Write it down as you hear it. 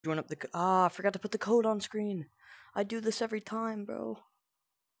Join up the I forgot to put the code on screen. I do this every time, bro.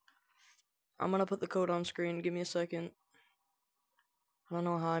 I'm gonna put the code on screen. Give me a second. I don't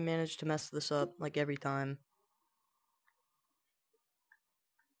know how I managed to mess this up like every time.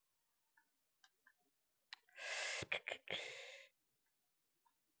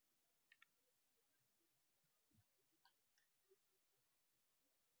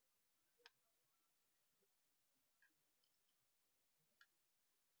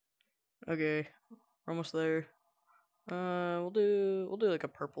 Okay, we're almost there. We'll do like a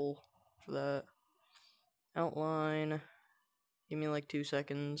purple for that. Outline. Give me like 2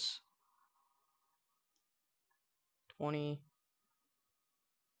 seconds. 20.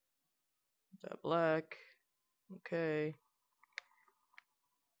 That black. Okay.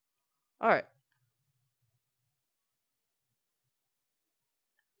 Alright.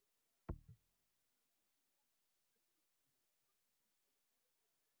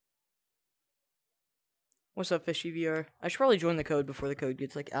 What's up, Fishy VR? I should probably join the code before the code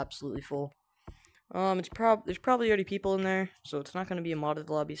gets like absolutely full. There's probably already people in there, so it's not gonna be a modded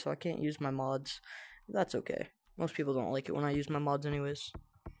lobby, so I can't use my mods. That's okay. Most people don't like it when I use my mods anyways.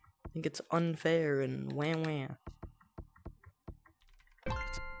 I think it's unfair and wham.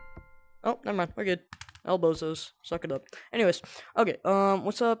 Oh, never mind, we're good. Elbozos, suck it up. Anyways, okay,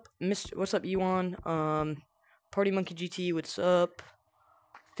 what's up, what's up, Ewan? Party Monkey GT, what's up?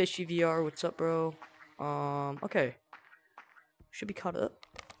 Fishy VR, what's up, bro? Okay. Should be caught up.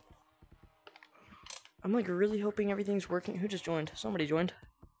 I'm like really hoping everything's working. Who just joined? Somebody joined.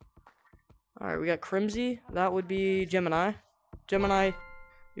 Alright, we got Crimsy. That would be Gemini. Gemini,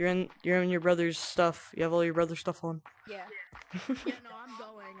 you're in your brother's stuff. You have all your brother's stuff on. Yeah. Yeah, no, I'm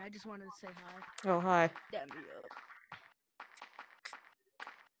going. I just wanted to say hi. Oh, hi. Damn me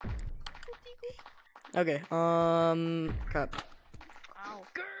up. Okay, crap. Ow.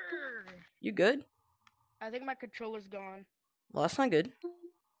 Grr. You good? I think my controller's gone. Well, that's not good.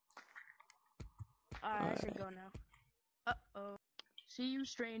 I should go now. Uh-oh. See you,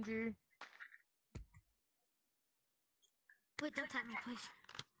 stranger. Wait, don't tap me, please.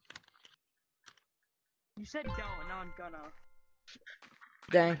 You said go, and now I'm gonna.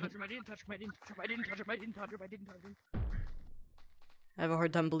 Dang. I didn't touch him. I have a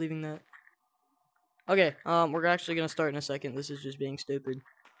hard time believing that. Okay, we're actually gonna start in a second. This is just being stupid.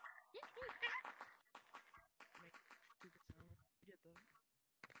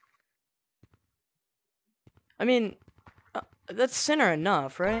 I mean, that's center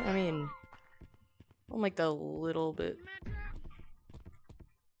enough, right? I mean, I'll make that a little bit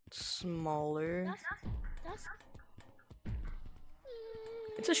smaller.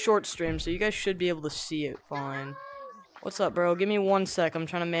 It's a short stream, so you guys should be able to see it fine. What's up, bro? Give me 1 sec. I'm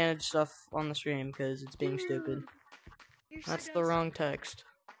trying to manage stuff on the stream because it's being stupid. That's the wrong text.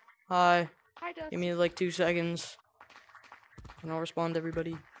 Hi. Give me like 2 seconds. And I'll respond to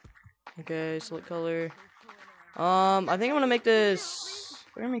everybody. Okay, select color. I think I'm gonna make this.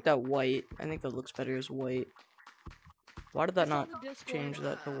 We're gonna make that white. I think that looks better as white. Why did that not change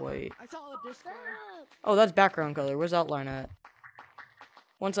that to white? Oh, that's background color. Where's outline at?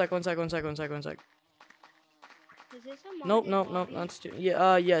 1 sec. Is this a Nope. lobby? That's too.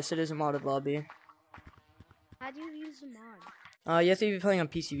 Yeah. Yes, it is a modded lobby. How do you use the mod? You have to be playing on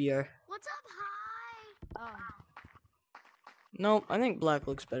PCVR. What's up, hi? Nope. I think black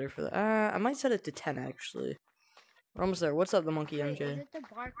looks better for that. I might set it to 10 actually. We're almost there. What's up, the monkey Wait, MJ? is it the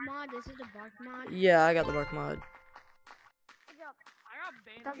bark mod? Yeah, I got the bark mod.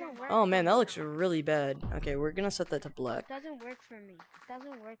 Doesn't work. Oh man, that looks really bad. Okay, we're gonna set that to black. Doesn't work for me.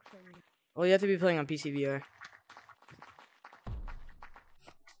 Well, you have to be playing on PCVR.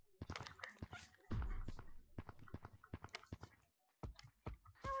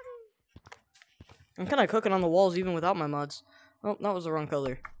 I'm kind of cooking on the walls even without my mods. Oh, that was the wrong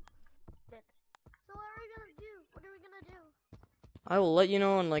color. So what are we gonna do? I will let you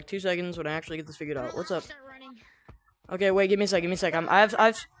know in like 2 seconds when I actually get this figured out. What's up? Okay, wait, give me a sec. I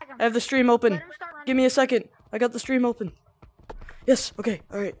have the stream open. Give me a second. I got the stream open. Yes. Okay.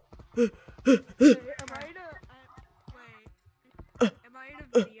 All right. Am I in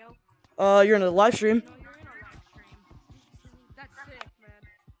a video? You're in a live stream. No, you're in a live stream. That's sick, man.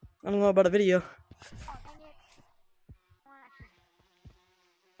 I don't know about a video.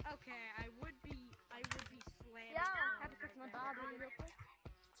 Okay, I would be slammed.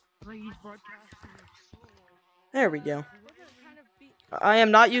 Please broadcast. There we go. I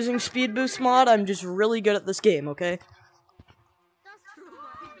am not using speed boost mod. I'm just really good at this game. Okay.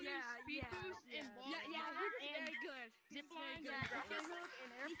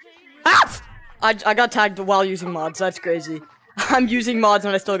 Ah! I got tagged while using mods. That's crazy. I'm using mods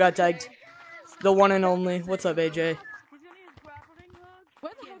and I still got tagged. The one and only. What's up, AJ?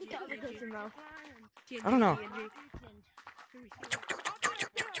 Where the heck is the other person though? I don't know.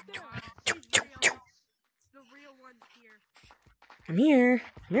 Come here.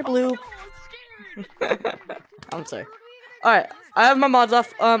 Come here, Blue. I'm sorry. Alright, I have my mods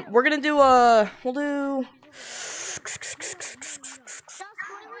off. We're gonna do, we'll do...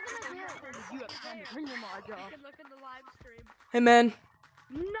 Hey, man.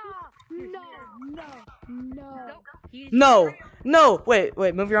 No, wait,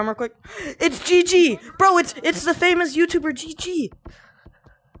 move your arm real quick. It's GG! Bro, it's the famous YouTuber GG!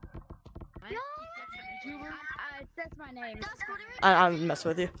 That's my name. I'm messing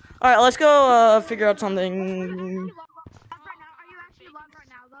with you. Alright, let's go, figure out something.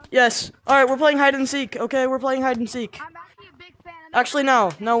 Yes. Alright, we're playing hide and seek, okay? We're playing hide and seek. I'm actually a big fan. Actually,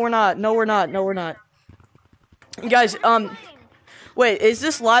 no. No, we're not. No, we're not. No, we're not. You guys, wait, is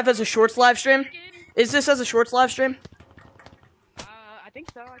this live as a shorts live stream? Is this as a shorts live stream? I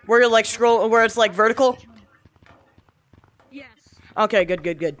think so. Where you like scroll, where it's like vertical? Yes. Okay,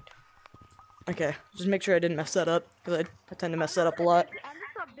 good. Okay, just make sure I didn't mess that up, because I tend to mess that up a lot. I'm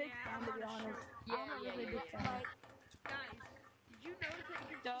just a big fan, to be honest. Yeah.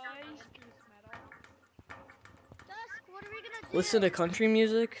 What are we gonna do? Listen to country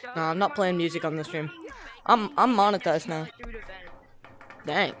music? No, I'm not playing music on this stream. I'm monetized now.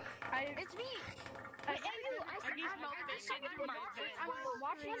 Dang. It's me. I'm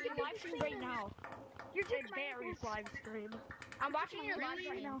watching your live stream right now. You're taking Barry's live stream. I'm watching your live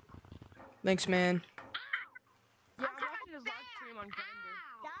right now. Thanks, man. Yeah, I'm watching his live stream on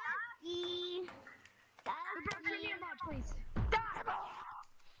Grindr. Turn your mod, please.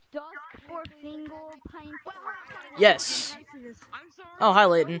 Dusk or single pint. Yes. I'm sorry. Oh, hi,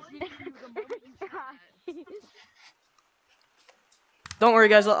 Layton. Don't worry,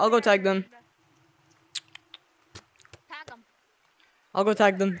 guys. I'll go tag them. Tag them. I'll go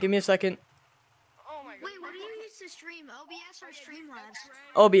tag them. Give me a second. Oh my god. Wait, what do you use to stream? OBS or Streamlabs?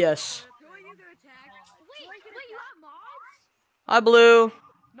 OBS. Wait, you have mods? Hi, Blue.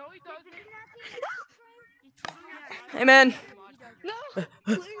 No, he doesn't. Hey, man.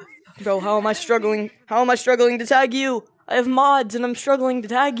 Bro, how am I struggling? How am I struggling to tag you? I have mods and I'm struggling to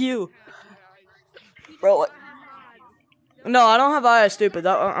tag you. Bro, what? No, I don't have eye stupid.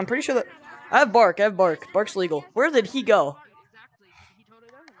 I'm pretty sure that I have Bark. Bark's legal. Where did he go?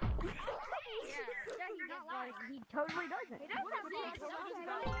 He totally doesn't.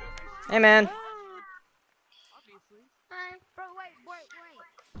 Hey, man. Hi. Bro, wait. Wait,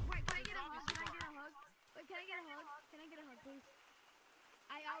 can I get a hug? Wait, can I get a hug? Can I get a hug, please?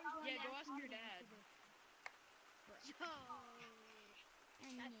 I always want to go ask your dad.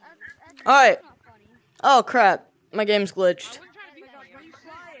 Alright. Oh, crap. My game's glitched.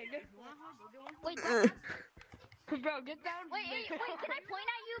 Wait, Bro, get down. wait, can I point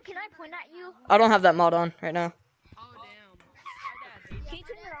at you? Can I point at you? I don't have that mod on right now. Oh damn. Can you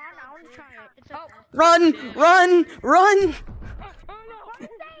turn it on? I want to try it. It's okay. Run! Run! Run! Oh no.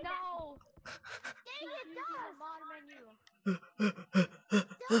 No. Dang it, does. Mod menu. Does.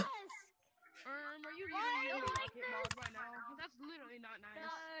 Are you using rocket mod right now? That's literally not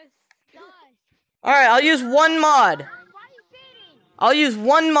nice. Does. Alright, I'll use one mod. Why are you cheating? I'll use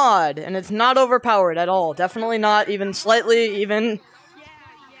one mod, and it's not overpowered at all. Definitely not even slightly even.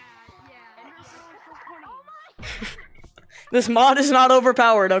 This mod is not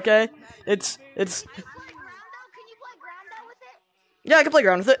overpowered, okay? It's. Can you play ground out with it? Yeah, I can play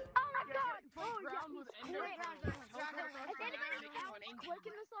ground with it. Oh my god! Oh, yeah. Wait, is anybody else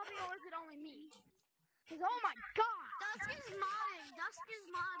clicking this lobby or is it only me? 'Cause oh my god! Dusk is modding.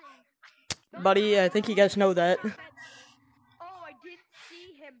 Buddy, I think you guys know that. Oh, I didn't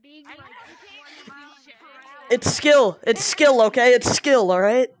see him being like It's skill. It's skill, okay? It's skill,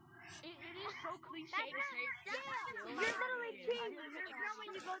 alright? It is so cliche to say. You're literally cheating. You know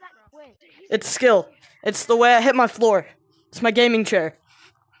when you go that quick. It's skill. It's the way I hit my floor. It's my gaming chair.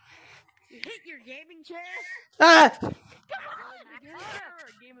 You hit your gaming chair? Ah! Come on!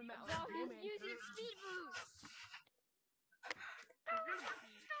 He's using speed boost.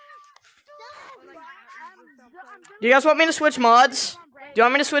 Do you guys want me to switch mods? Do you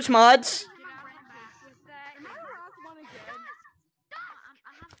want me to switch mods?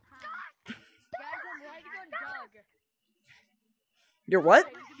 You're what?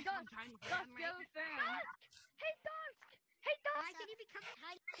 Hey, Dusk! Can you become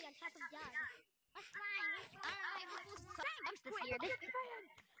tiny on top of Doug? That's fine. I'm still here.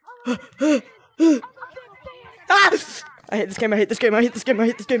 Ah! I hate this game, I hate this game, I hate this game, I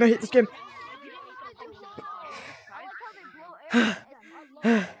hate this game, I hate this game.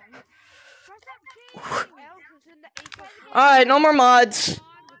 Alright, no more mods.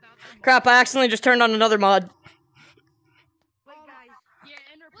 Crap, I accidentally just turned on another mod.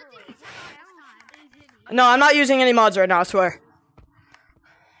 No, I'm not using any mods right now, I swear.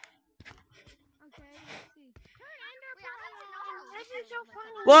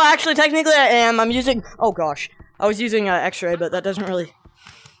 Well, actually, technically I am. I'm using... Oh, gosh. I was using X-ray, but that doesn't really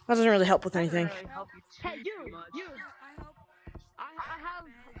help with anything. Hey, you! I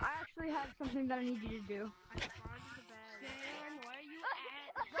actually have something that I need you to do.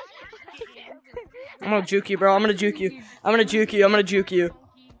 I'm gonna juke you, bro. I'm gonna juke you. I'm gonna juke you. I'm gonna juke you.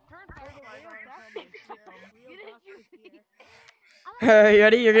 You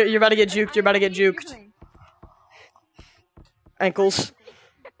ready? You're about to get juked. You're about to get juked. Ankles.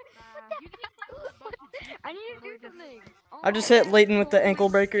 I need to do something. I just hit Leighton with the ankle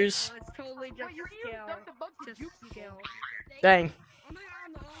breakers. Dang.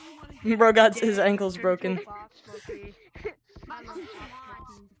 Bro got his ankles broken.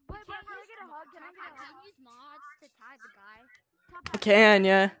 I can,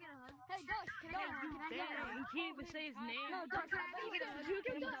 yeah. I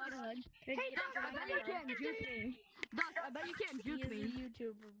bet you can't juke me.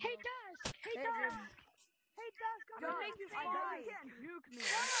 Hey, Dust! Hey, Dust! Hey, Dust, come on! I bet you can't juke me.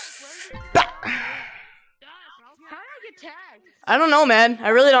 How did I get tagged? I don't know, man. I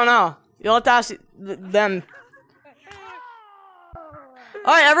really don't know. You'll have to ask them.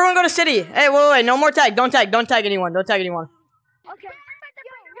 Alright, everyone go to city. Hey, wait. No more tag. Don't tag. Don't tag anyone. Don't tag anyone.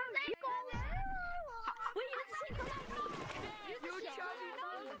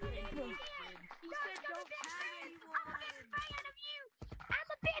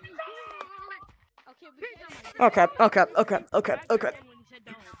 Okay. Okay.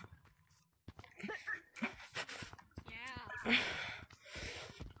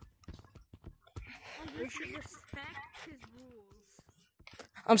 We should respect his rules.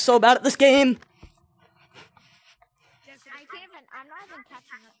 I'm so bad at this game. I'm not even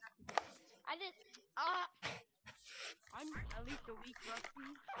catching up. I'm at least a week rusty.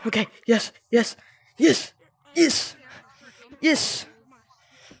 Okay, yes.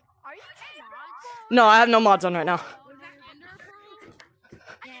 Are you No, I have no mods on right now.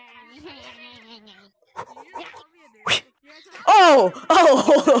 Oh,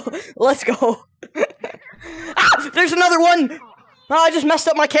 let's go. Ah, there's another one. Oh, I just messed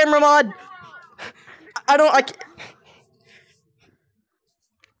up my camera mod. I can't.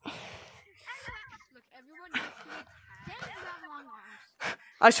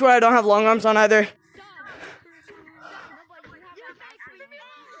 I swear I don't have long arms on either.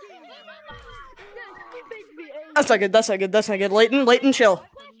 That's not good. Leighton, chill.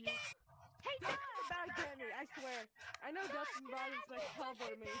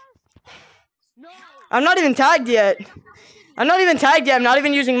 I'm not even tagged yet. I'm not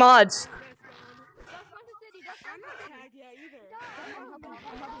even using mods.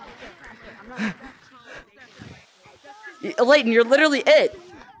 Leighton, you're literally it. I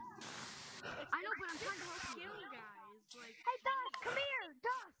know, but I'm trying to help you guys. Hey, Dust, come here,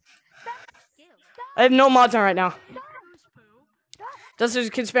 Dust. I have no mods on right now. Dust is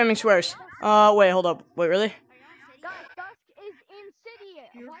a kid spamming swears. Wait, hold up. Wait, really? Dust is in city.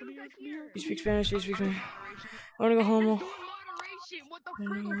 Why are you guys here? You speak Spanish, I wanna go home. What the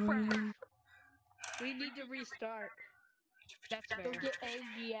frick? We need to restart. That's fair. Don't get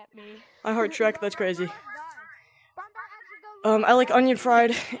angry at me. I heart Shrek, that's crazy. I like onion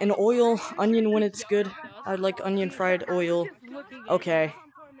fried and oil. Onion when it's good. I like onion fried oil. Okay.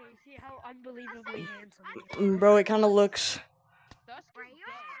 Bro, it kind of looks...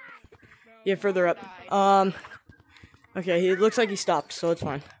 Yeah, further up. Okay, it looks like he stopped, so it's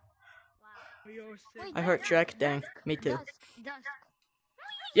fine. I heart Shrek. Dang, me too.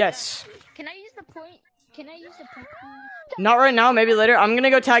 Yes. Can I use the point? Not right now, maybe later. I'm gonna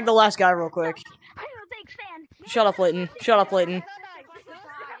go tag the last guy real quick. I'm a big fan. Shut up, Leighton.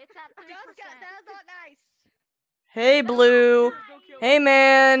 Hey, Blue. Hey,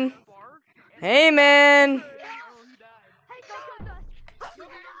 man.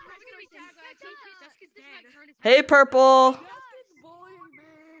 Hey, Purple.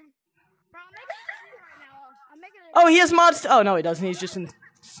 Oh, he has mods. Oh, no, he doesn't. He's just in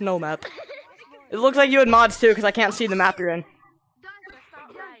snow map. It looks like you had mods too, because I can't see the map you're in.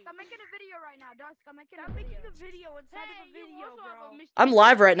 I'm making a video right now, Dusk. I'm making a video inside of a video, bro. I'm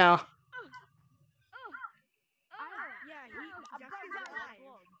live right now.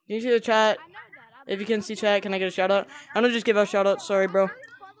 Can you see the chat? If you can see chat, can I get a shout out? I'm gonna just give out a shout out. Sorry, bro.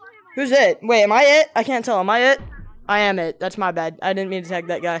 Who's it? Wait, am I it? I can't tell. Am I it? I am it. That's my bad. I didn't mean to tag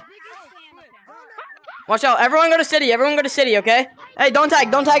that guy. Watch out. Everyone go to city. Everyone go to city, okay? Hey, don't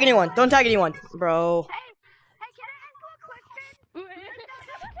tag. Don't tag anyone. Don't tag anyone. Bro. Hey, can I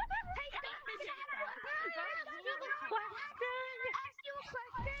ask you a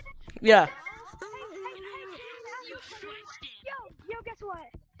question? Yeah. Yo, guess what?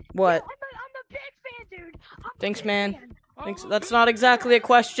 What? I'm a big fan, dude. Thanks, man. Thanks. That's not exactly a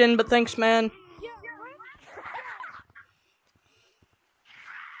question, but thanks, man.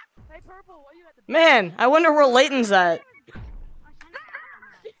 Hey, Purple, what you at the Man, I wonder where Layton's at.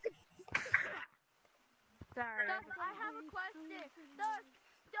 Sorry. I have a question.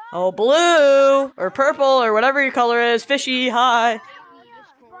 Oh, blue or purple or whatever your color is. Fishy, hi.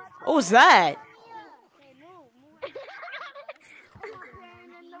 What was that?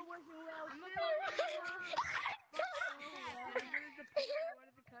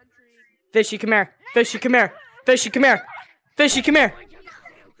 Fishy, come here. Fishy, come here. Fishy, come here. Fishy, come here.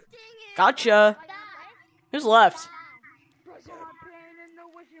 Gotcha. Who's left? I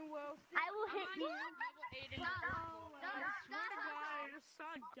will hit you.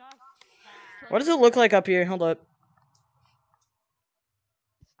 What does it look like up here? Hold up.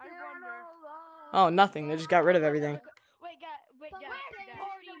 Oh, nothing. They just got rid of everything. Wait, guys. What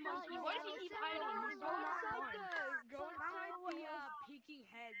if you keep hiding? Go inside the peeking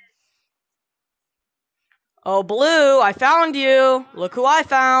heads. Oh, blue, I found you. Look who I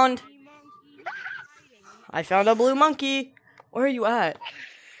found. I found a blue monkey. Where are you at?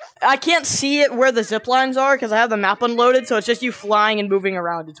 I can't see it where the zip lines are because I have the map unloaded, so it's just you flying and moving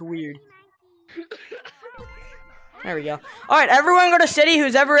around. It's weird. There we go. Alright, everyone go to city.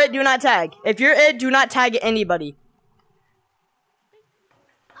 Who's ever it, do not tag. If you're it, do not tag anybody.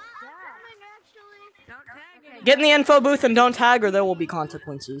 Get in the info booth and don't tag or there will be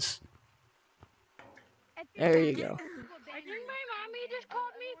consequences. There you go. I think my mommy just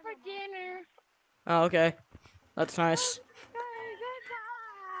called me for dinner. Oh, okay. That's nice.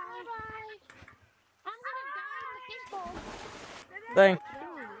 Thing.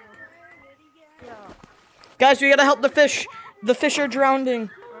 Guys, we gotta help the fish. The fish are drowning.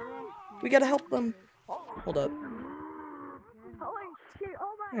 We gotta help them. Hold up.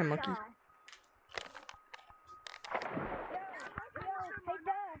 Here, monkey.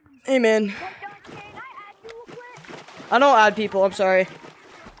 Hey, man. I don't add people. I'm sorry.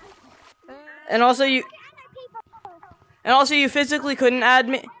 And also, you physically couldn't add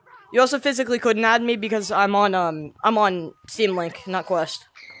me. You also physically couldn't add me because I'm on Steam Link, not Quest.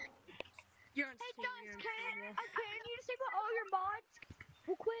 You're on Steam. Can you disable all your mods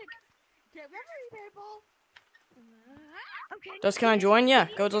real quick? Get ready, people. Okay. Just can I join? Yeah,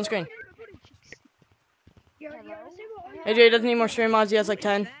 go on screen. Disable all your AJ doesn't need more stream mods. He has like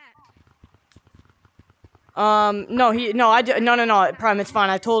 10. No, Prime, it's fine.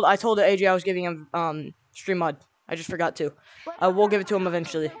 I told AJ I was giving him stream mod. I just forgot to. We'll give it to him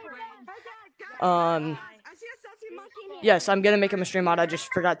eventually. Yes, I'm gonna make him a stream mod. I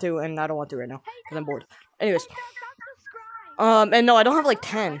just forgot to, and I don't want to right now because I'm bored. Anyways, and no, I don't have like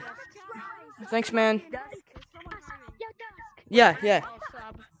 10. Thanks, man. Yeah.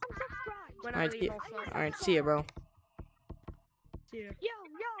 Alright, see ya, bro. Yo,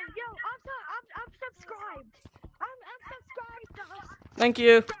 I'm subscribed. I'm subscribed, Dust. Thank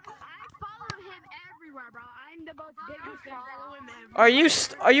you. I follow him everywhere, bro. I'm the most biggest follow him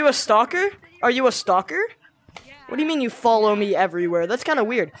everywhere. Are you a stalker? Are you a stalker? What do you mean you follow me everywhere? That's kind of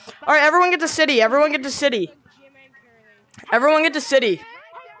weird. All right, everyone get to city. Everyone get to city. Everyone get to city.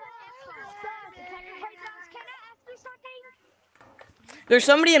 There's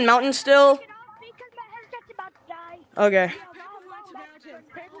somebody in mountain still. Okay.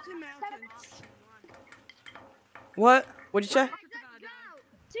 What? What'd you say?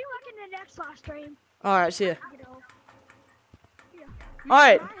 See you in the next live stream. All right, see ya. All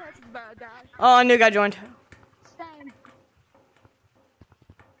right. Oh, a new guy joined. Same.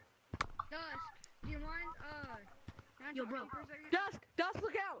 Yo, bro. Dust,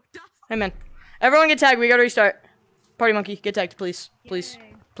 look out. Dust. Hey, man. Everyone get tagged. We gotta restart. Party monkey, get tagged, please. Please.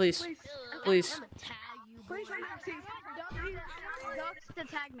 Please. Please. To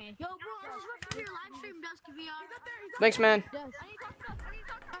tag me. Yo, bro, I just went from your live stream, Dusk VR. Thanks, man.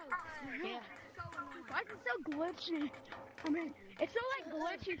 Yeah. Why is it so glitchy? I mean, it's so like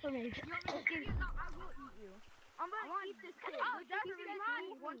glitchy for me. I'm gonna eat this kid. Oh, that's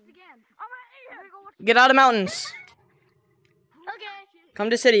once again. I'm gonna eat him. Get out of mountains. Okay. Come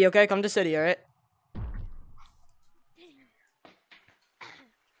to city, okay? Come to city, all right?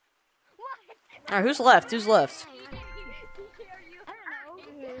 All right, who's left? Who's left?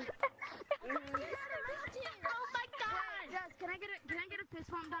 Oh my god,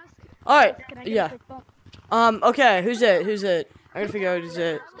 fist bump, Dusk? Alright, Can I get a yeah. fist bump? Okay, who's it? Who's it? I gotta figure out who's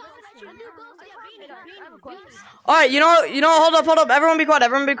it. I have a question. Alright, you know, hold up. Everyone be quiet,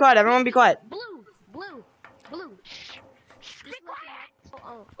 everyone be quiet. Blue. Be quiet.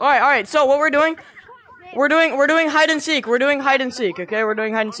 Alright, so what we're doing hide and seek. We're doing hide and seek, okay? We're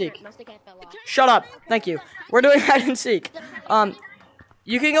doing hide and seek. Shut up. Thank you. We're doing hide and seek.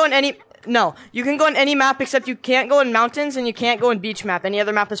 You can go in any you can go in any map except you can't go in mountains and you can't go in beach map. Any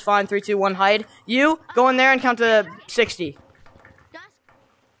other map is fine. 3, 2, 1, hide. You go in there and count to 60.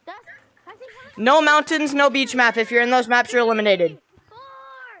 No mountains, no beach map. If you're in those maps, you're eliminated. 4,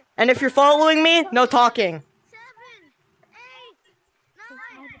 And if you're following me, no talking. 7, 8, 9,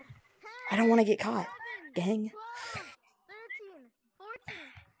 10, I don't want to get caught. Dang. 12, 13, 14,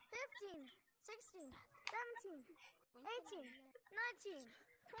 15, 16, 17, 18, 19,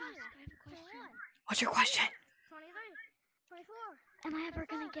 20, 21, What's your question? 23, 24. Am I ever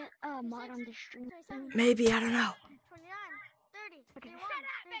gonna get a mod on the stream? Maybe, I don't know. 29, 30, 31,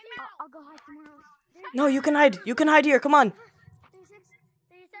 32. I'll go hide somewhere else. No, you can hide. You can hide here. Come on. 36,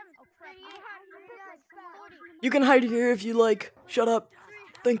 37, 38, 39, 40. You can hide here if you like. Shut up.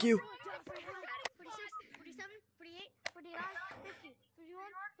 Thank you. 46, 47, 48, 49, 50,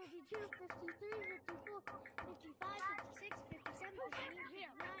 51, 52, 53, 54, 55, 56, 57, 58,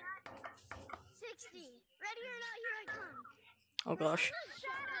 59, 60. Ready or not, here I come. Oh gosh.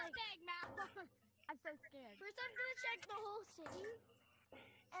 I'm so scared. First, I'm gonna check the whole city,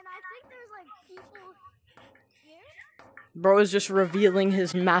 and I think there's like people here. Bro is just revealing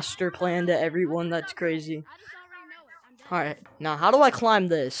his master plan to everyone. That's crazy. Alright, now how do I climb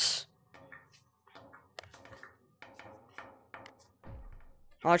this?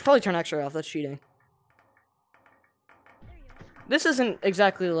 Oh, I should probably turn X-ray off. That's cheating. This isn't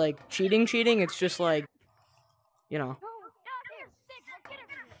exactly like cheating. It's just like, you know.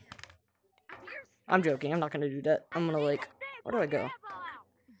 I'm joking. I'm not gonna do that. I'm gonna like, where do I go?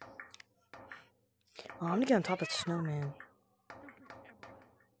 Oh, I'm gonna get on top of the snowman.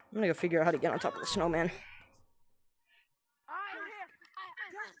 I'm gonna go figure out how to get on top of the snowman.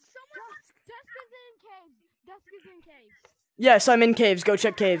 Dusk is in caves. Yes, I'm in caves. Go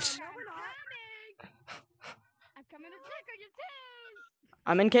check caves. No, we're not. I'm coming to check on your caves.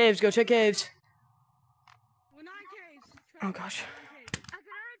 I'm in caves. Go check caves. We're not in caves. Oh gosh. I can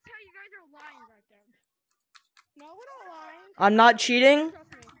already tell you guys are lying right there. No, we're not lying. I'm not cheating.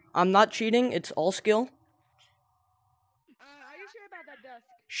 Trust me. I'm not cheating. It's all skill. Are you sure about that, Dusk?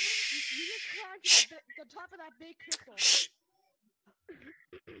 Shh. You just climbed Shh. to the top of that big crystal. Shh.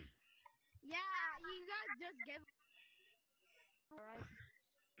 Yeah, you guys just give. Alright.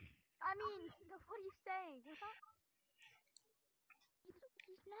 I mean, what are you saying? He's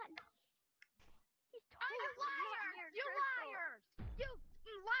not. He's totally liars! You liars! You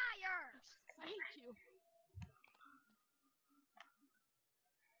liars! I hate you.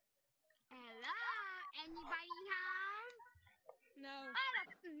 Hello? Anybody home? No. Wait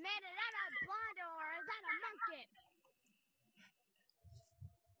a minute, is that a blind or is that a monkey?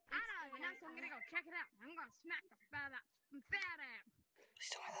 I don't even know, so I'm gonna go check it out. I'm gonna smack the fat out. Please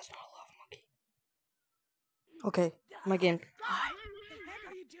tell me that's not a love monkey. Okay, I'm again. Hi. What the heck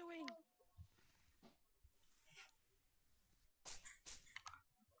are you doing?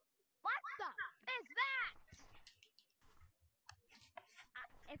 What the is that?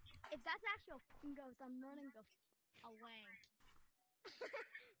 If that's actual ghost, I'm running the away.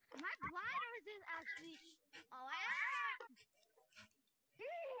 Am I blind or is this actually? Oh yeah!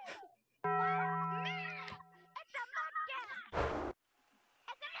 It's a monkey!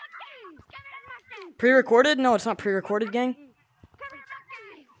 It's a monkey! Give me the monkey! Pre-recorded? No, it's not pre-recorded, gang. Give me the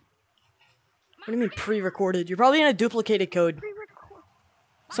monkey! What do you mean pre-recorded? You're probably in a duplicated code.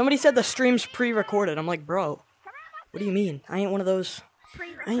 Somebody said the stream's pre-recorded. I'm like, bro, what do you mean? I ain't one of those.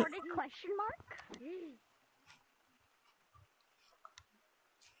 Pre-recorded question mark?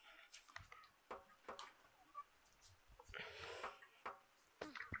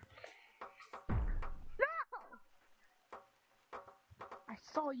 I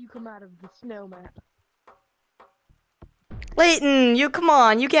saw you come out of the snow map. Layton, you come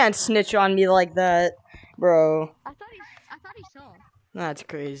on. You can't snitch on me like that, bro. I thought he saw. That's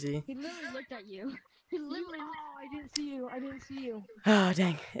crazy. He literally looked at you. He literally. Oh, I didn't see you. I didn't see you. Oh,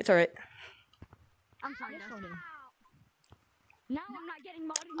 dang. It's alright. I'm sorry. Yes, That's I funny. Now I'm not getting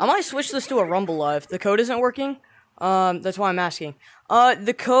modded. I might switch this to a Rumble Live. The code isn't working. That's why I'm asking.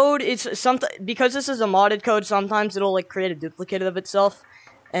 The code is because this is a modded code, sometimes it'll like create a duplicate of itself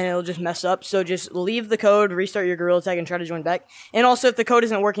and it'll just mess up. So just leave the code, restart your Gorilla Tag and try to join back. And also if the code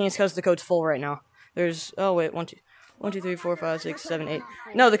isn't working, it's because the code's full right now. There's oh wait, 1, 2. 1, 2, 3, 4, 5, 6, 7, 8.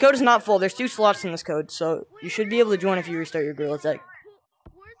 No, the code is not full. There's 2 slots in this code, so you should be able to join if you restart your Gorilla Tag.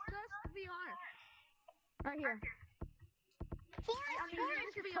 Where's Dusk VR? Right here.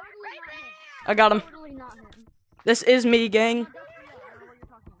 I got him. Totally not him. This is me, gang.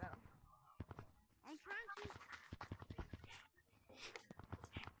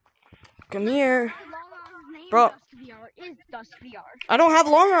 Come here. Bro. I don't have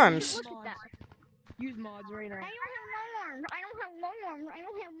long arms. Look at that. Use mods right now. I don't have long arms. I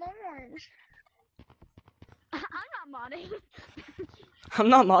don't have long arms. I'm not modding. I'm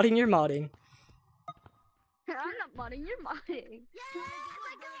not modding, you're modding. I'm not modding, you're modding.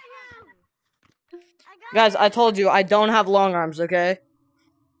 Guys, I told you, I don't have long arms, okay?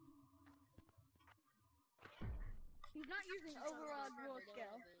 He's not using overall dual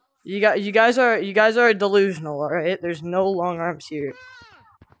scale. You guys are delusional, alright? There's no long arms here.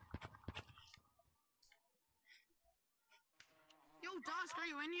 Yo, Dusk, are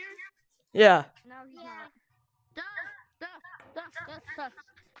you in here? Yeah. No, he's not. Dusk.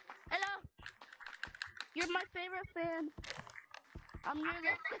 Hello. You're my favorite fan. I'm your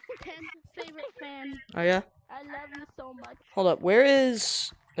 10th favorite fan. Oh yeah? I love you so much. Hold up, where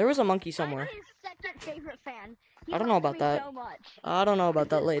is... There was a monkey somewhere. I'm his second favorite fan. He I don't know loves about me that. So much. I don't know about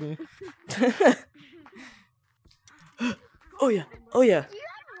that, Layden. Oh yeah, oh yeah. Do you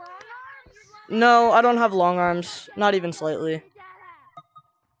have long arms? No, I don't have long arms. Not even slightly.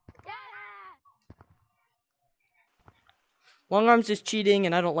 Long arms is cheating,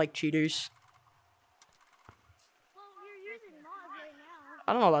 and I don't like cheaters. Well, you're using mods right now.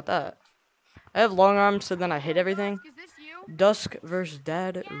 I don't know about that. I have long arms, so then I hit everything. Is this you? Dusk versus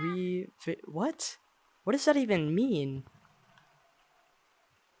Dad What? What does that even mean?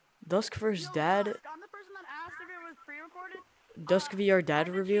 Dusk versus Dad? Dusk, I'm the person that asked if it was pre-recorded. Dusk VR Dad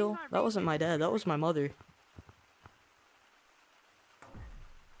reveal? That wasn't my dad, that was my mother.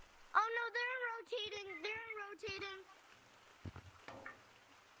 Oh no, they're rotating. They're rotating.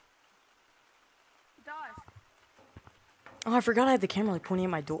 Dusk. Oh, I forgot I had the camera like pointing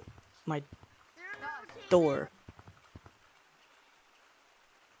at my door. My They're rotating. door.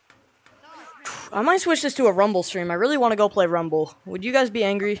 I might switch this to a Rumble stream. I really want to go play Rumble. Would you guys be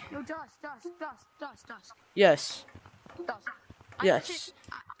angry? Yo, Dusk. Yes. Yes.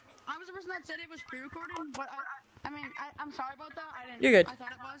 I was the person that said it was pre-recorded, but I'm sorry about that. I didn't. You're good. I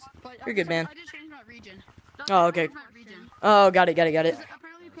thought it was, but You're good, man. I just changed my region. Oh, okay. My region. Oh, got it.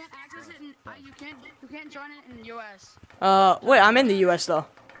 Apparently, you can't access it, and you can't join it in the U.S. Wait, I'm in the US though.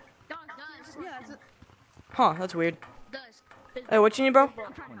 Dusk. Yeah, that's it. Huh, that's weird. Dusk. Hey, what you need, bro?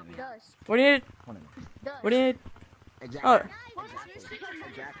 Dusk. What do you need? What do you need? Oh, I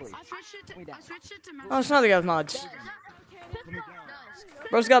switched it to oh, it's another guy with mods. Dusk.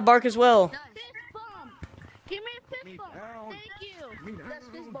 Bro's got bark as well. Fist bump. Give me a fist bump. Thank you. That's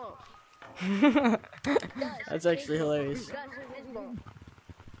fist bump. That's actually hilarious. That's fist bump.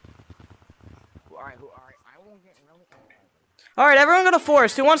 Alright, everyone go to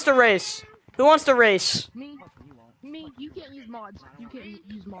Forest. Who wants to race? Who wants to race? Me. You can't use mods. You can't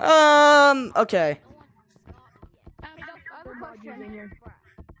use mods. Okay. I have a question.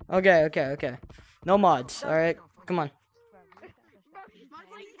 Okay. No mods, alright? Come on.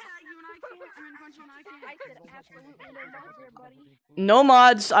 No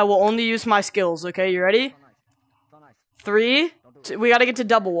mods, I will only use my skills, okay? You ready? 3, we gotta get to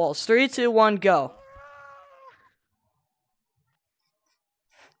double walls. 3, 2, 1, go.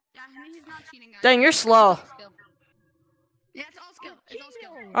 Dang, you're slow. Yeah, it's all skill. It's all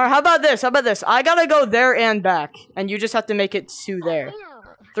skill. Alright, how about this? I gotta go there and back, and you just have to make it to there.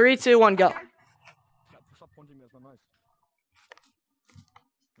 3, 2, 1, go.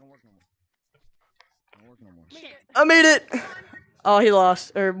 I made it! Oh, he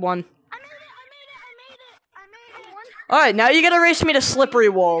lost, or won. I made it. Alright, now you gotta race me to slippery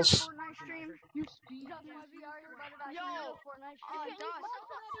walls.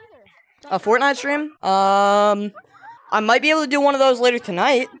 A Fortnite stream? I might be able to do one of those later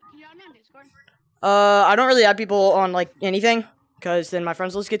tonight. I don't really add people on, like, anything, because then my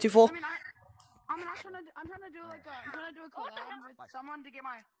friends list get too full. I'm trying to do a collab with someone to get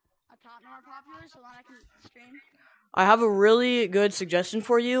my account more popular so that I can stream. I have a really good suggestion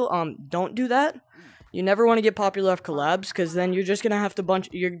for you. Don't do that. You never want to get popular off collabs, because then you're just gonna have a bunch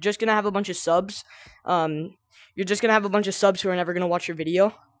of subs. You're just gonna have a bunch of subs who are never gonna watch your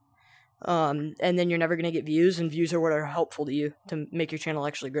video. And then you're never gonna get views, and views are what are helpful to you to make your channel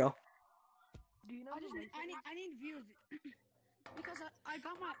actually grow. Do you know I need views because I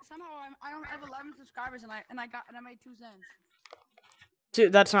got my I don't have 11 subscribers and I made 2 cents.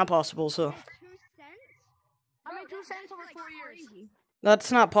 Dude, that's not possible. So 2 cents? I made 2 cents over 4 years.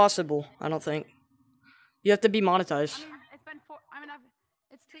 That's not possible, I don't think. You have to be monetized. I mean,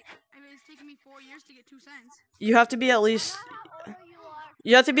 it's been it's taken me 4 years to get 2 cents. You have to be at least... How old you are?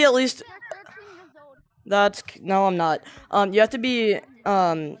 You have to be at least... You're 13 years old. That's... No, I'm not. You have to be... You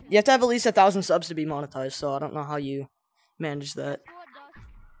have to have at least 1,000 subs to be monetized, so I don't know how you manage that.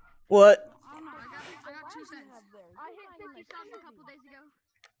 What? I don't know. I got 2 cents. I hit 50 subs a couple days ago.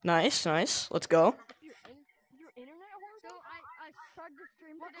 Nice, nice. Let's go. Your internet horse? So I started to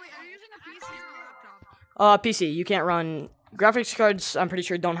stream today. Wait, are you using a PC or a laptop? PC. You can't run... Graphics cards, I'm pretty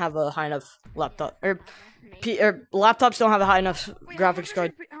sure, don't have a high enough laptop. Or laptops don't have a high enough Wait, graphics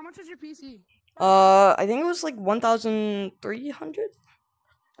card. How much is your PC? I think it was like 1,300,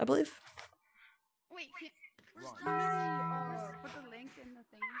 I believe. Wait, put the link in the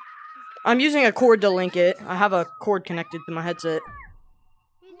thing. I'm using a cord to link it. I have a cord connected to my headset.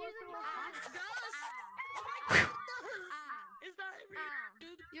 He's using Is that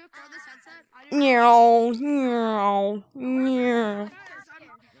dude? You record this headset? Meow, meow, meow.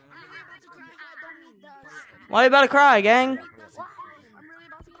 Why are you about to cry, gang? I'm really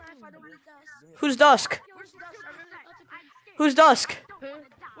about to cry if I don't eat this. Who's Dusk? Where's Dusk? I'm really about to cry. Who's Dusk?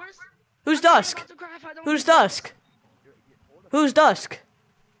 Where's Who's Dusk? about to cry if I don't Who's eat this. Dusk? Who's Dusk?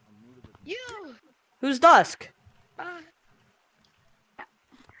 You! Who's Dusk? Uh,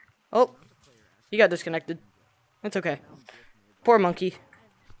 Oh, he got disconnected. It's okay. Poor monkey.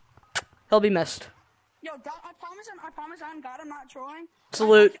 He'll be missed. yo, I promise on God I'm not trolling.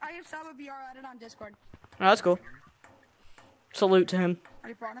 Salute. I have Saba BR added on Discord. Oh, that's cool. Salute to him. Are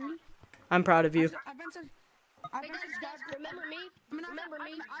you proud of me? I'm proud of you. I've been remember me? Remember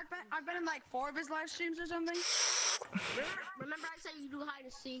me? I've been in like 4 of his live streams or something. Remember I said you do hide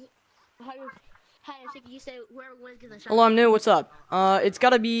and seek? Hide and seek, you say whoever wins gets a shot. Hello, I'm new. What's up? It's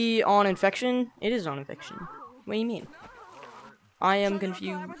gotta be on infection. It is on infection. What do you mean? I am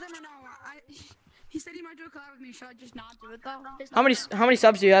confused. He said he might do a collab with me. Should I just not do it though? How many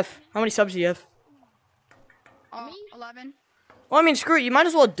subs do you have? How many subs do you have? Me? 11. Well, I mean, screw it. You might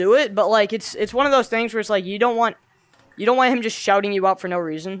as well do it, but like, it's one of those things where it's like you don't want him just shouting you out for no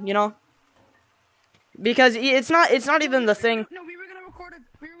reason, you know? Because it's not even the thing. No, we were gonna record a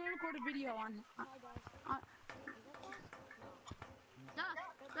video on.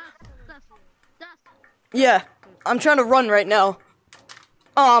 Yeah, I'm trying to run right now.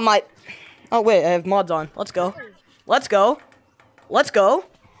 Oh my. Oh wait, I have mods on. Let's go. Let's go. Let's go.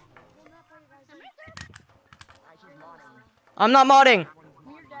 I'm not modding.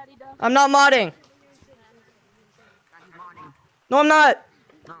 I'm not modding. No, I'm not.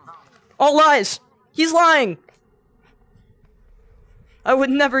 All lies. He's lying. I would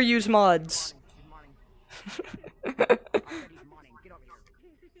never use mods.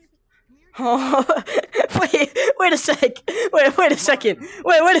 Oh, wait a sec. Wait a second.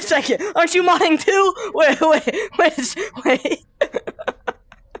 Wait a second. Aren't you modding too? Wait.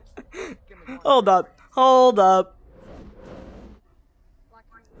 Hold up.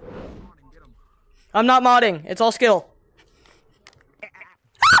 I'm not modding. It's all skill.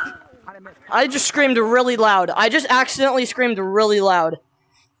 I just screamed really loud. I just accidentally screamed really loud.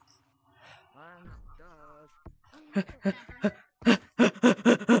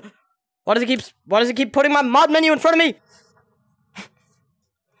 Why does it keep putting my mod menu in front of me?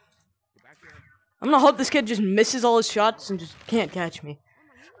 I'm gonna hope this kid just misses all his shots and just can't catch me.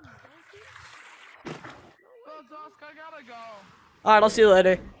 Well, Dusk, I gotta go. Alright, I'll see you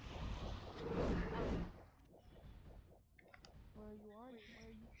later.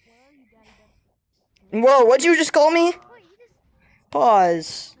 Whoa, what'd you just call me?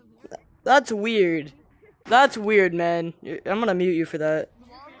 Pause. That's weird. That's weird, man. I'm gonna mute you for that.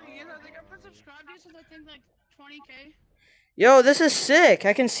 Yo, this is sick.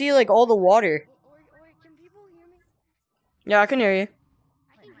 I can see, like, all the water. Can people hear me? Yeah, I can hear you. I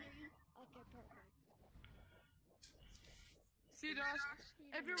can hear you. Okay, perfect. See,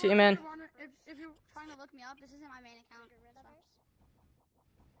 Dusk. See you, man. If you're trying to look me up, this isn't my main account.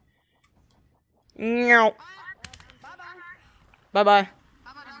 Meow. Bye-bye. Bye-bye.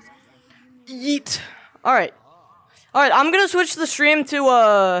 Bye-bye, Dusk. Yeet. Alright. Alright, I'm gonna switch the stream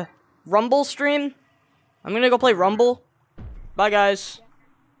to, Rumble stream. I'm gonna go play Rumble. Bye, guys.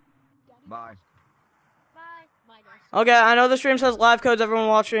 Bye. Bye, guys. Okay, I know the stream says live codes, everyone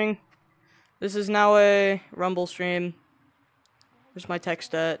watching. This is now a Rumble stream. Where's my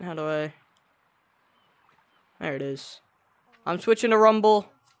text at? How do I... There it is. I'm switching to Rumble.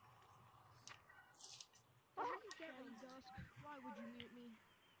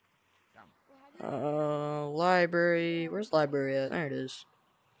 Library. Where's library at? There it is.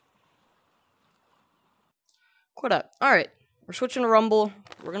 What up? Alright. We're switching to Rumble.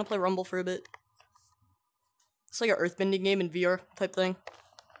 We're gonna play Rumble for a bit. It's like an earthbending game in VR type thing.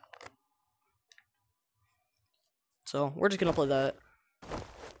 So, we're just gonna play that.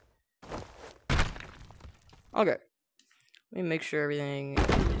 Okay. Let me make sure everything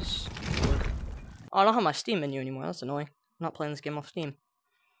is... Oh, I don't have my Steam menu anymore. That's annoying. I'm not playing this game off Steam.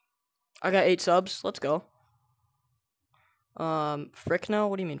 I got 8 subs. Let's go. Frick now?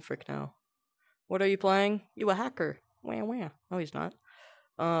 What do you mean, Frick now? What are you playing? You a hacker. Wah, wah. No, he's not.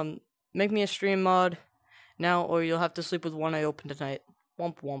 Make me a stream mod now, or you'll have to sleep with one eye open tonight.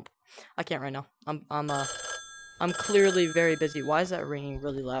 Womp womp. I can't right now. I'm clearly very busy. Why is that ringing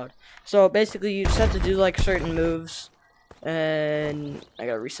really loud? So, basically, you just have to do, like, certain moves. And I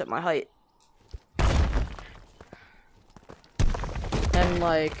gotta reset my height. And,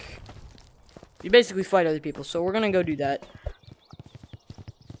 like, you basically fight other people. So, we're gonna go do that.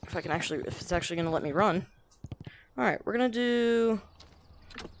 If it's actually gonna let me run. Alright, we're gonna do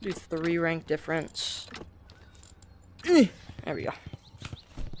 3 rank difference. There we go.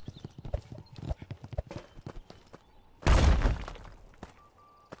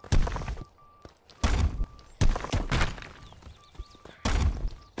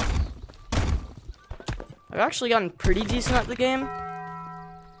 I've actually gotten pretty decent at the game.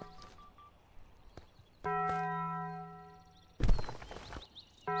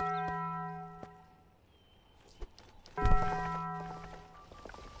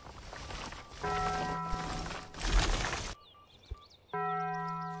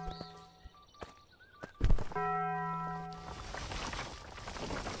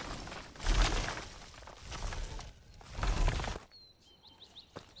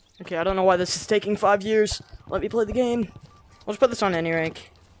 Okay, I don't know why this is taking 5 years. Let me play the game. I'll just put this on any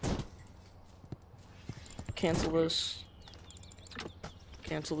rank. Cancel this.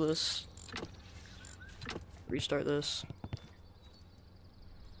 Cancel this. Restart this.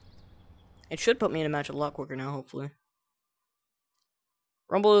 It should put me in a match a lot quicker now, hopefully.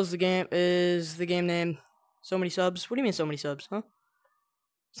 Rumble is the game name. So many subs. What do you mean so many subs, huh?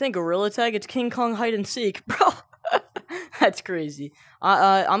 This ain't Gorilla Tag, it's King Kong Hide and Seek, bro. That's crazy.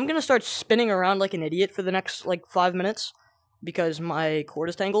 I'm gonna start spinning around like an idiot for the next, like, 5 minutes. Because my cord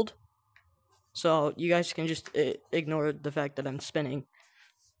is tangled. So, you guys can just ignore the fact that I'm spinning.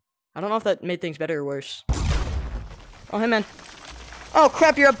 I don't know if that made things better or worse. Oh, hey, man. Oh,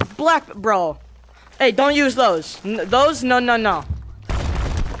 crap, you're a black... Bro. Hey, don't use those. Those? No, no, no.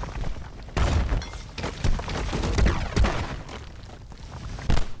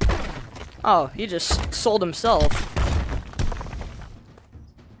 Oh, he just sold himself.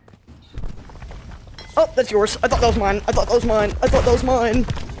 Oh, that's yours. I thought that was mine. I thought that was mine. I thought that was mine.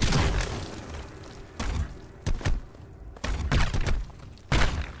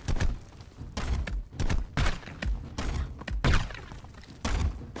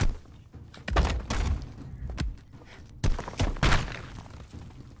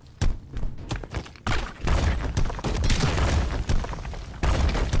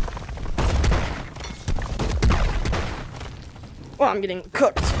 Oh, I'm getting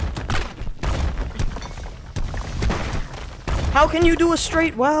cooked. How can you do a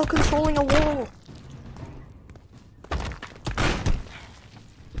straight while controlling a wall?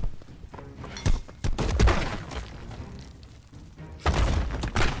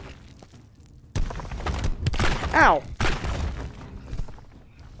 Ow.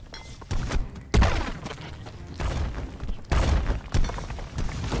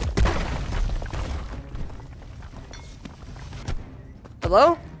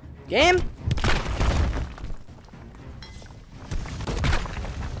 Hello? Game?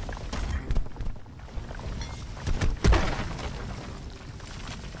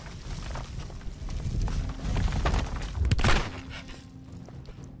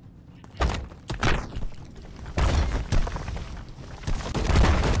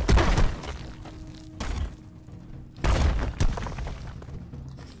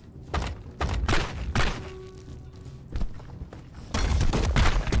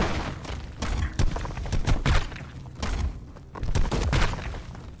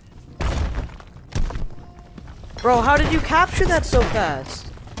 Bro, how did you capture that so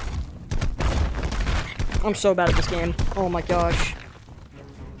fast? I'm so bad at this game. Oh my gosh.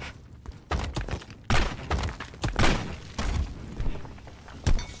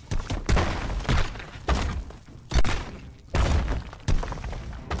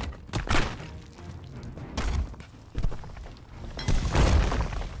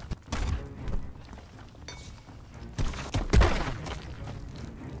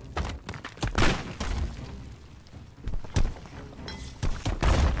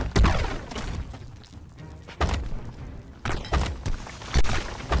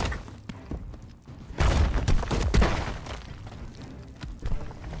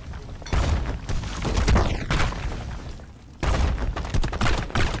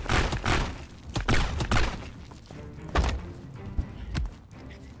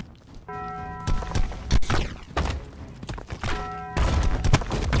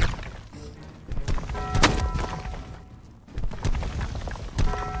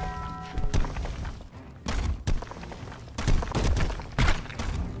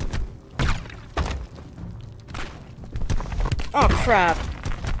 Oh, crap.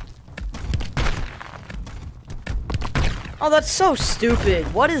 Oh, that's so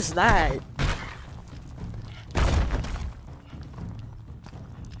stupid. What is that?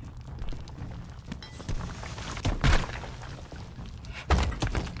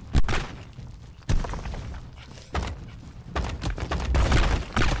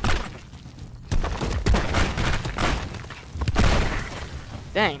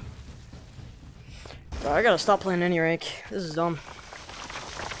 Dang. Bro, I gotta stop playing any rank. This is dumb.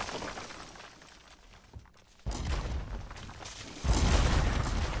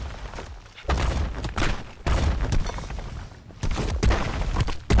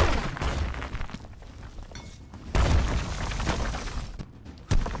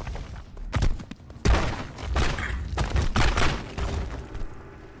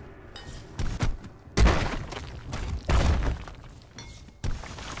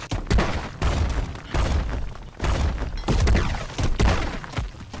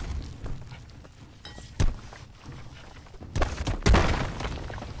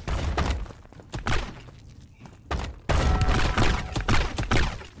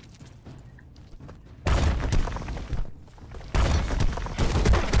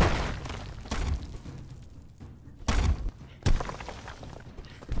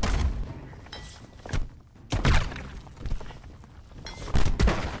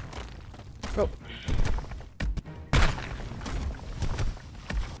 Go.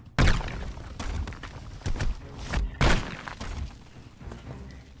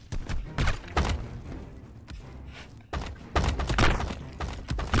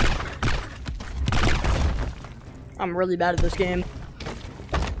 I'm really bad at this game.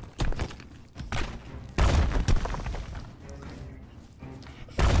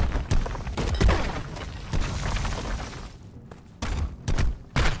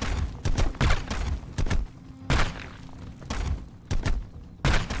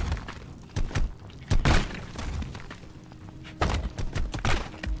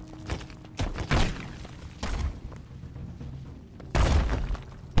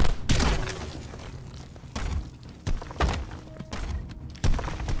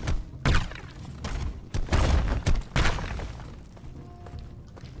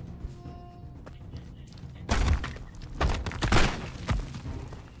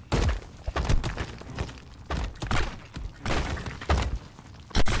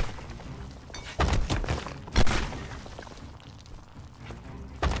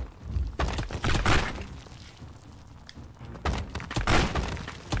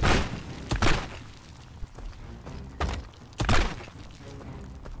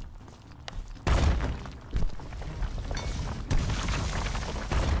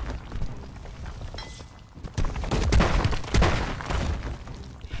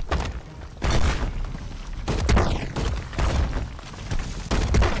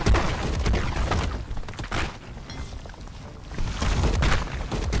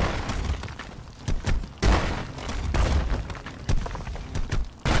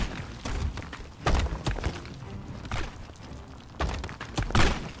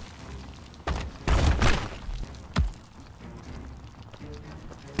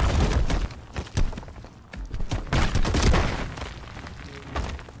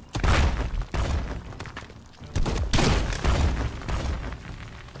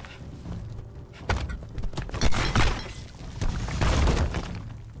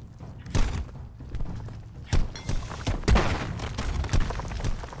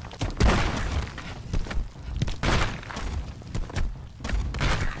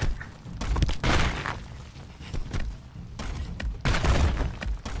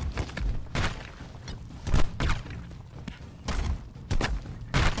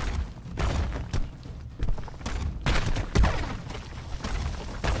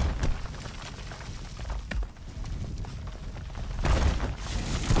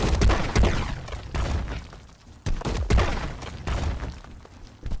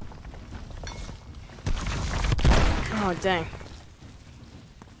 Oh, dang.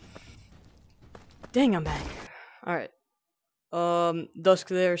 Dang, I'm back. Alright. Dusk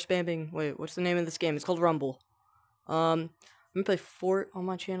there, spamming. Wait, what's the name of this game? It's called Rumble. I'm gonna play Fort on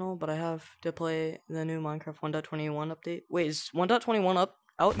my channel, but I have to play the new Minecraft 1.21 update. Wait, is 1.21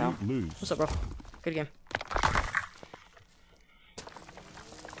 out now? What's up, bro? Good game.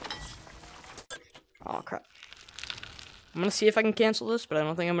 Oh, crap. I'm gonna see if I can cancel this, but I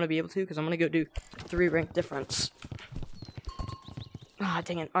don't think I'm gonna be able to, because I'm gonna go do 3 rank difference. Ah,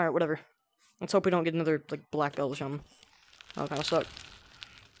 dang it. Alright, whatever. Let's hope we don't get another, like, black belt or something. That'll kinda suck.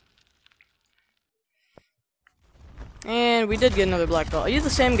 And we did get another black belt. Are you the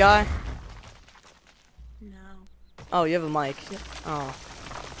same guy? No. Oh, you have a mic. Oh.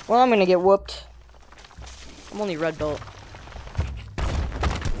 Well, I'm gonna get whooped. I'm only red belt.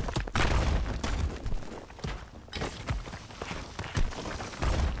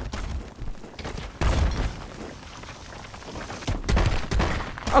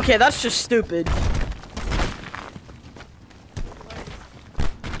 Okay, that's just stupid.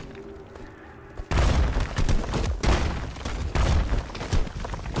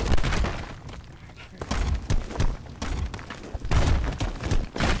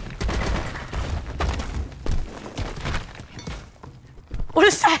 What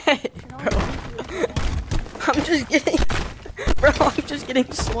is that? Bro. I'm just getting... Bro, I'm just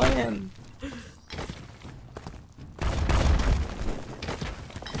getting slammed.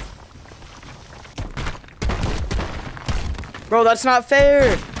 Bro, that's not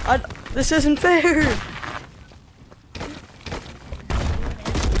fair. This isn't fair.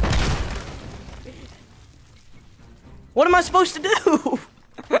 What am I supposed to do?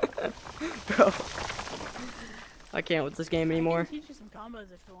 Bro. I can't with this game anymore. I can teach you some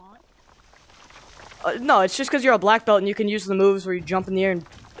combos if you want. No, it's just because you're a black belt and you can use the moves where you jump in the air and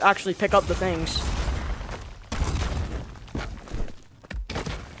actually pick up the things.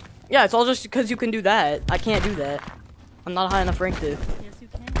 Yeah, it's all just because you can do that. I can't do that. I'm not high enough rank to. Yes, you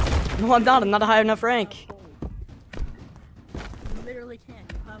can. No, I'm not. I'm not a high enough rank. You literally can. You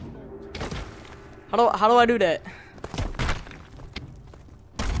have gold. How do I do that?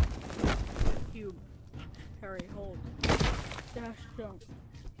 Cube. Hurry, hold. Dash, jump.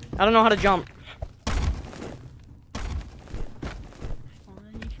 I don't know how to jump. Well,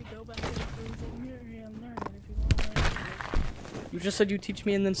 then you should go back to the freezing area and learn it if you want to learn it. You just said you teach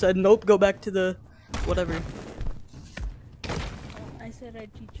me and then said, nope, go back to the whatever. I said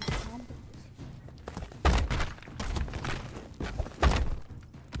I'd teach you combos.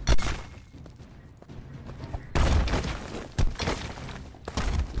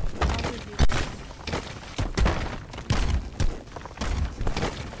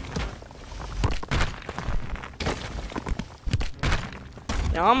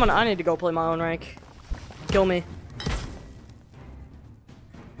 Yeah, I need to go play my own rank. Kill me.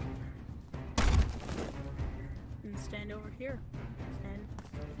 And stand over here. Stand.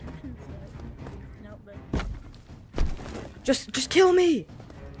 No, but Just kill me.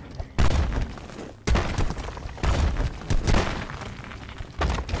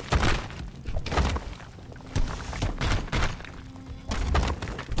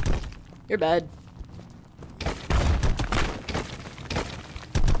 You're bad.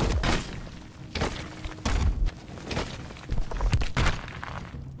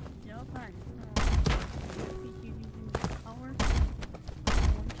 no, fine.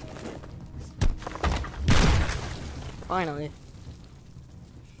 Finally.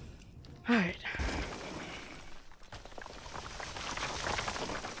 Alright.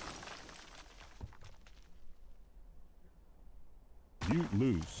 You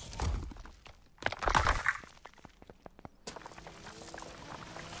lose.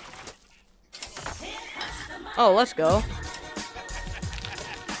 Oh, let's go.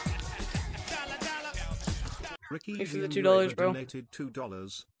 Ricky Thanks for the Villanueva $2, bro. donated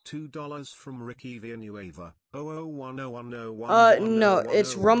 $2 from Ricky Villanueva. No,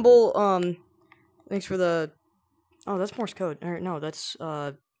 it's Rumble, thanks for the... Oh, that's Morse code. Or, no, that's,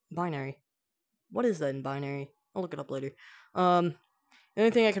 binary. What is that in binary? I'll look it up later. The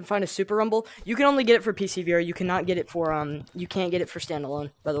only thing I can find is Super Rumble. You can only get it for PC VR. You cannot get it for, you can't get it for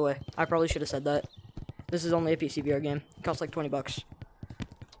standalone, by the way. I probably should have said that. This is only a PC VR game. It costs like $20.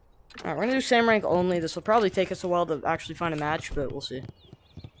 Alright, we're gonna do Sam rank only. This will probably take us a while to actually find a match, but we'll see.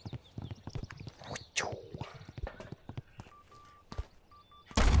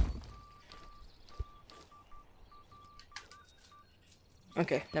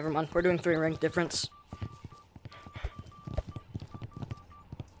 Okay, never mind. We're doing 3 rank difference.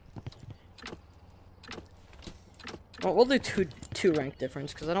 Well, we'll do two rank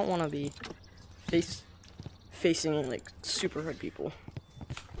difference because I don't want to be facing like super hard people.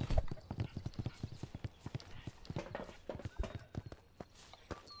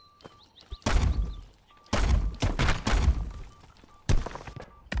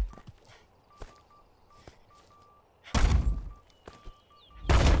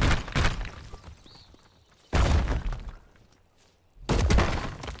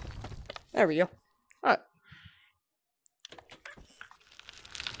 There we go. Alright.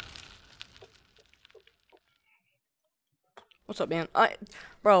 What's up, man?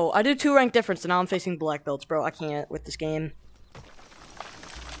 Bro, I did 2 rank difference and now I'm facing black belts, bro. I can't with this game.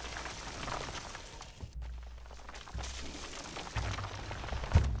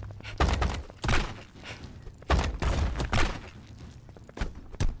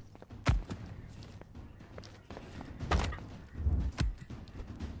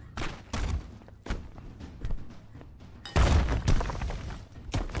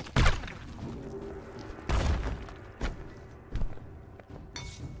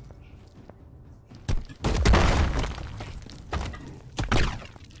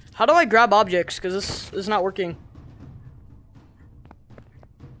 How do I grab objects? Because this is not working.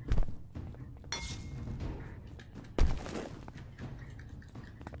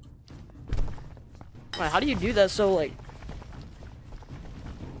 Wait, how do you do that so, like...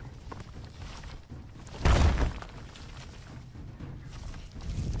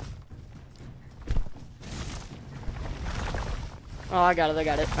 Oh, I got it.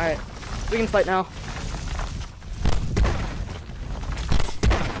 Alright. We can fight now.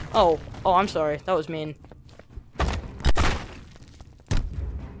 Oh, I'm sorry. That was mean.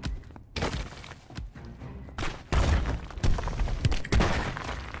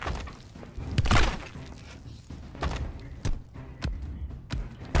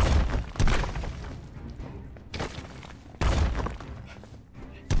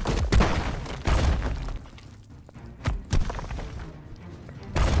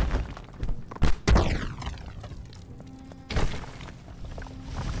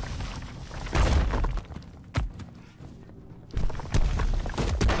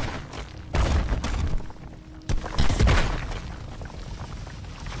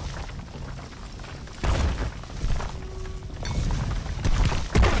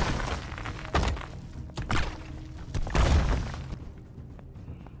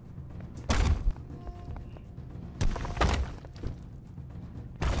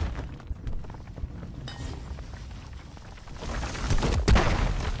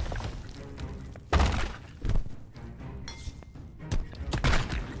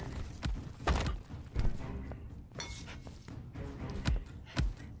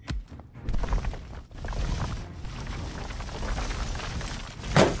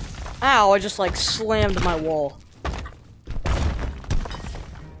 Ow, I just like slammed my wall.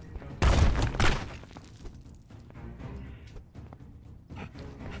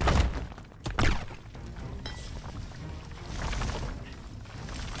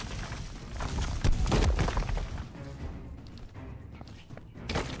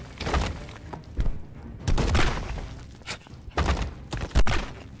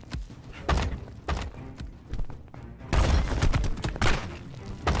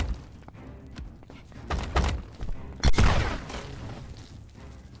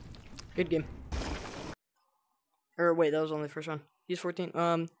 Good game. Or wait, that was only the first one. He's 14.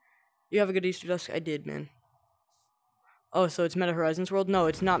 You have a good Easter dusk? I did, man. Oh, so it's Meta Horizons World? No,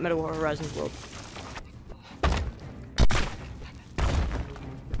 it's not Meta Horizons World.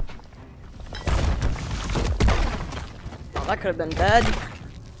 Oh, that could have been bad.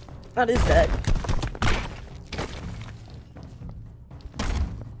 That is bad.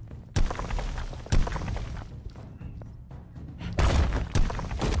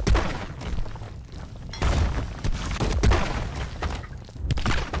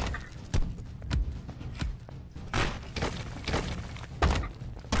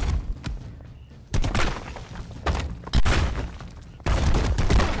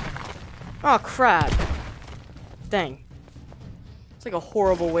 Oh, crap. Dang. It's like a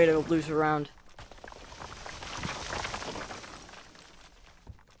horrible way to lose a round.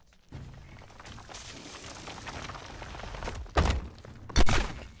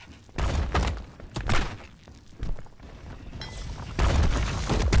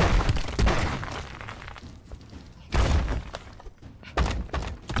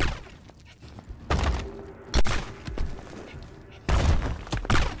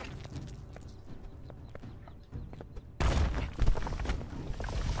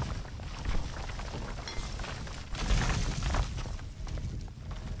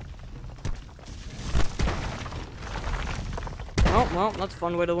 Oh, well, that's a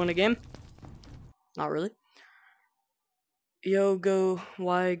fun way to win a game. Not really.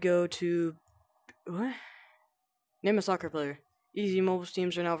 Why go to... What? Name a soccer player. Easy mobile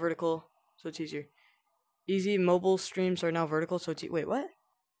streams are now vertical, so it's easier. Easy mobile streams are now vertical, so it's... Wait, what?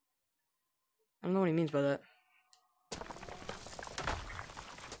 I don't know what he means by that.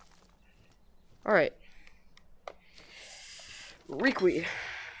 Alright. Riku.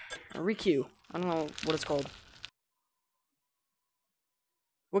 I don't know what it's called.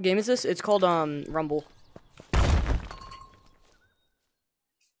 What game is this? It's called, Rumble.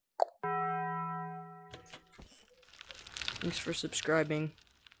 Thanks for subscribing.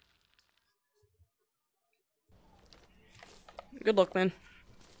 Good luck, man.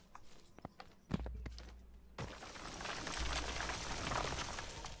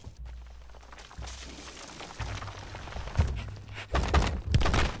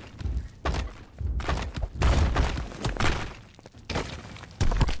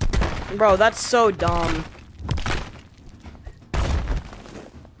 Bro, that's so dumb.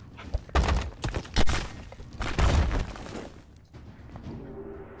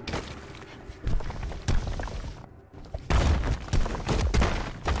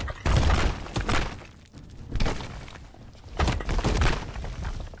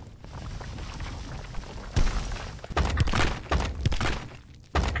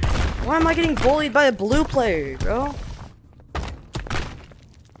 Why am I getting bullied by a blue player, bro?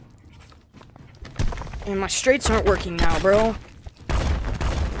 And my straights aren't working now, bro.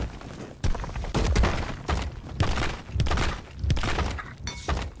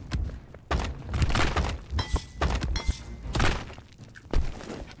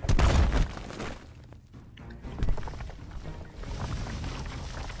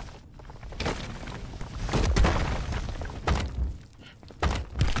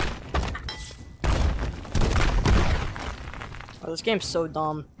 Oh, this game's so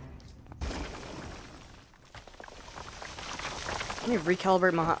dumb. I need to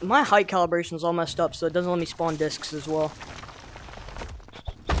recalibrate my height calibration is all messed up, so it doesn't let me spawn discs as well.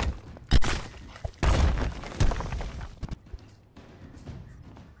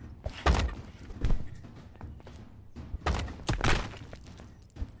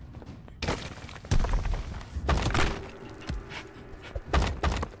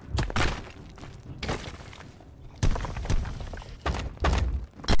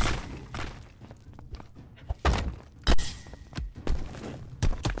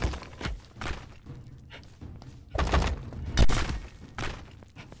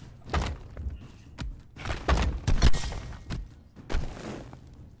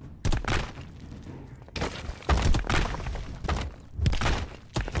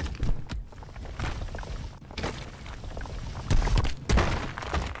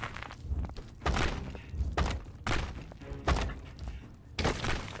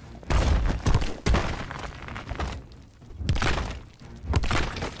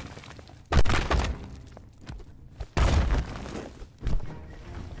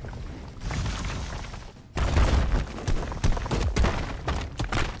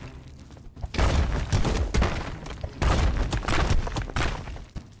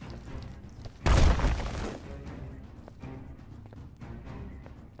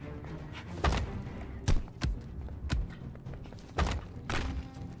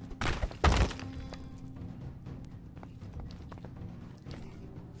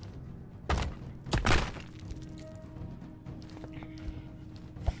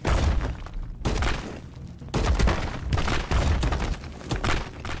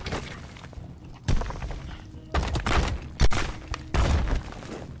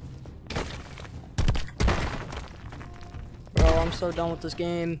 I'm so done with this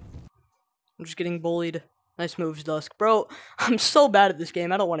game. I'm just getting bullied. Nice moves, Dusk. Bro, I'm so bad at this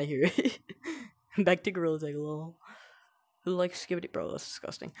game. I don't want to hear it. Back to Gorilla Tag a little. Who likes Skibbity? Bro, that's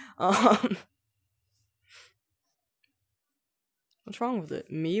disgusting. What's wrong with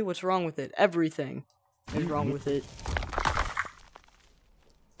it? Me? What's wrong with it? Everything is wrong with it.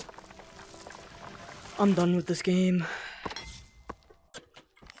 I'm done with this game.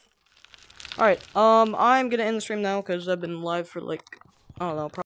 Alright, I'm gonna end the stream now because I've been live for like, I don't know, probably